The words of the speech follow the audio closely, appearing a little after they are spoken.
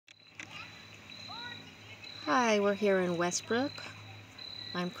Hi, we're here in Westbrook.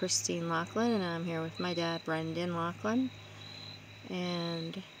 I'm Christine Loughlin, and I'm here with my dad, Brendan Loughlin.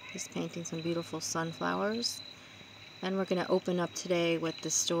 And he's painting some beautiful sunflowers. And we're going to open up today with the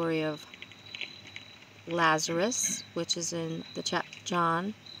story of Lazarus, which is in the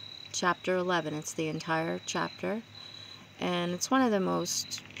John chapter 11. It's the entire chapter. And it's one of the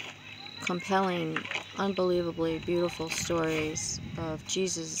most compelling, unbelievably beautiful stories of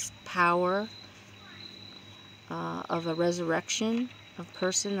Jesus' power, of a resurrection of a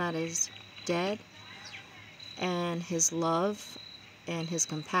person that is dead, and his love and his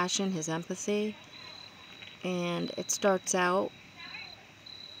compassion, his empathy. And it starts out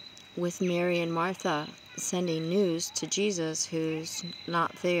with Mary and Martha sending news to Jesus, who's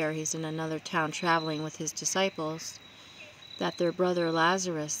not there. He's in another town traveling with his disciples, that their brother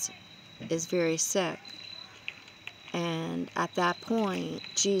Lazarus is very sick. And at that point,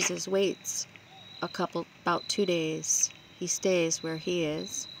 Jesus waits about 2 days. He stays where he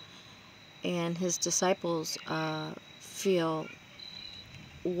is, and his disciples feel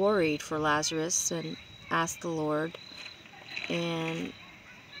worried for Lazarus and ask the Lord, and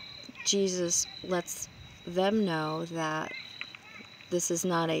Jesus lets them know that this is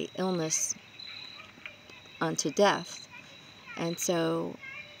not an illness unto death. And so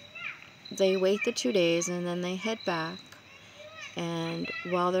they wait the 2 days, and then they head back, and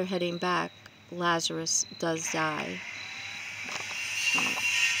while they're heading back, Lazarus does die.